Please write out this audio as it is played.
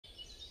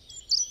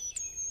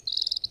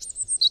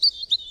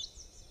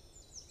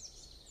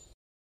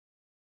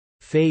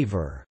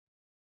Favour.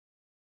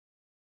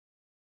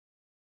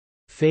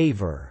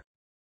 Favour.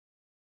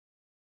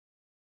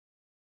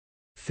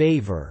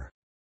 Favour.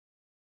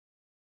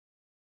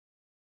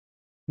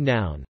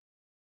 Noun.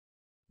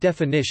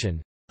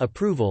 Definition: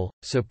 approval,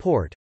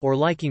 support, or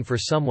liking for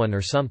someone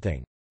or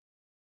something.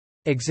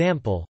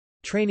 Example: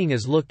 training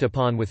is looked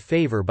upon with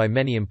favor by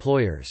many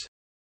employers.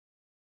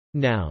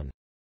 Noun.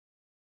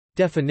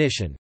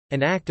 Definition: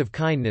 an act of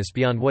kindness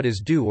beyond what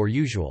is due or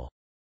usual.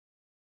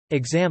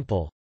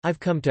 Example: I've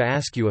come to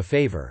ask you a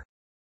favor.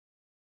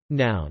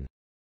 Noun.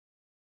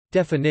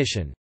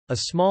 Definition: a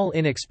small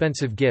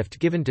inexpensive gift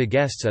given to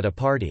guests at a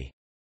party.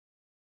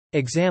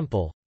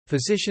 Example: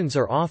 physicians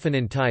are often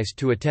enticed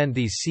to attend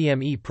these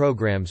CME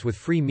programs with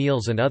free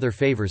meals and other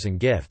favors and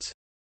gifts.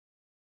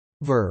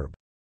 Verb.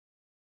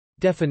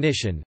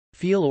 Definition: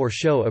 feel or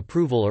show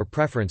approval or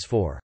preference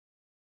for.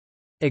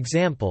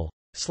 Example: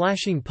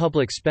 slashing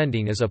public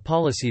spending is a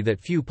policy that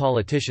few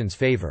politicians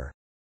favor.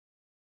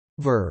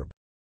 Verb.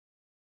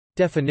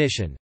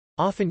 Definition: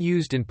 often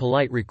used in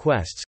polite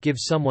requests, give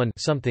someone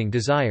something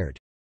desired.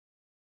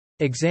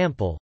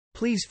 Example: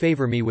 please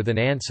favor me with an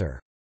answer.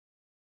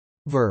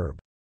 Verb.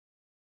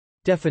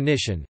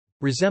 Definition: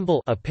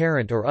 resemble a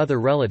parent or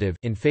other relative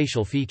in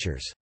facial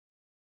features.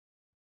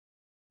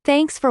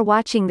 Thanks for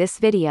watching this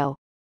video.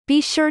 Be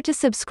sure to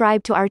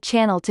subscribe to our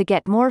channel to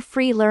get more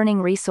free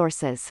learning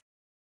resources.